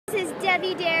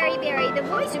Debbie Derryberry, the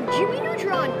voice of Jimmy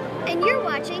Neutron, and you're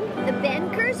watching The Ben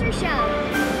Cursor Show.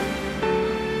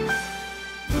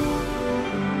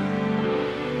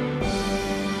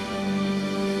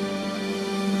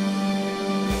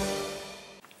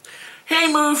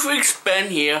 Hey movie freaks, Ben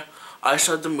here. I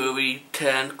saw the movie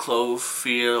 10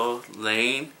 Cloverfield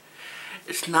Lane.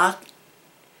 It's not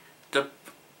the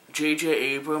J.J.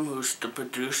 Abrams who's the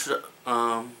producer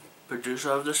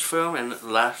of this film and the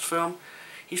last film.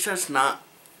 He says not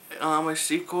a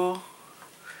sequel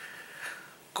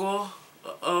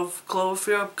of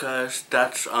Cloverfield, because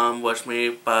that's was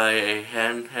made by a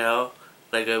handheld,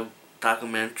 like a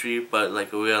documentary, but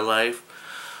like a real life.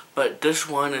 But this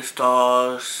one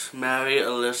stars Mary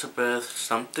Elizabeth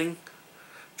something,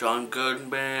 John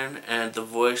Goodman, and the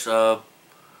voice of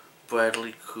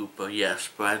Bradley Cooper. Yes,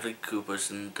 Bradley Cooper's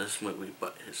in this movie,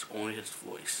 but it's only his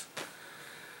voice.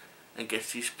 I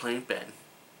guess he's playing Ben.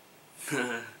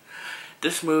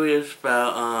 This movie is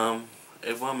about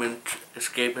a woman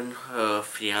escaping her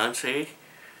fiance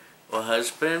or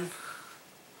husband,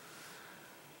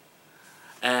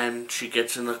 and she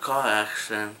gets in a car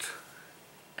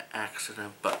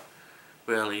accident, but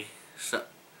really, so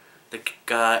the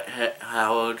guy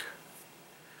Howard,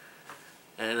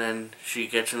 and then she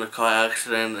gets in a car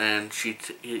accident, and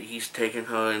he's taking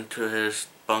her into his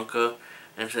bunker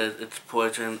and says it's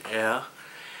poison air.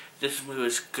 This movie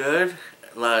is good,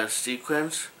 a lot of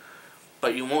sequence,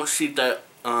 but you won't see the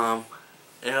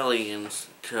aliens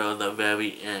till the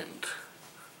very end,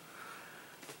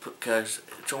 because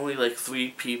it's only like 3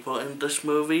 people in this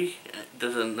movie.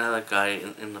 There's another guy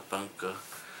in the bunker,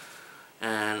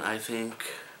 and I think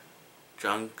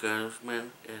John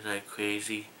Goodman is a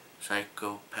crazy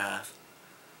psychopath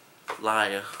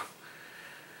liar.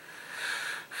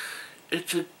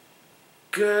 It's a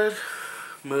good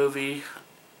movie.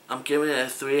 I'm giving it a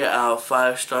 3 out of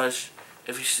 5 stars.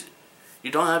 If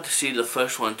you don't have to see the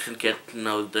first one to get to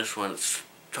know this one. It's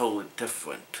totally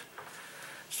different.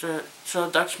 So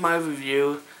that's my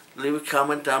review. Leave a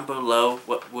comment down below.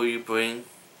 What will you bring?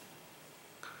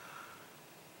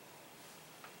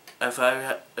 If I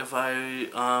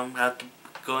have to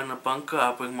go in a bunker,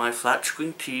 I'll bring my flat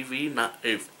screen TV, not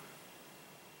a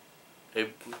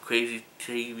crazy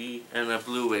TV, and a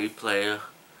Blu-ray player,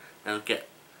 and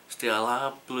steal a lot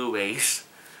of Blu-rays.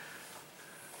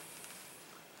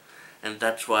 And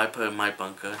that's what I put in my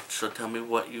bunker. So tell me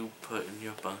what you put in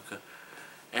your bunker.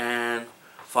 And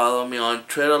follow me on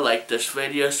Twitter, like this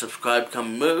video, subscribe, become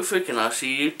a movie freak, and I'll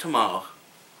see you tomorrow.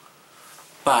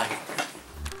 Bye.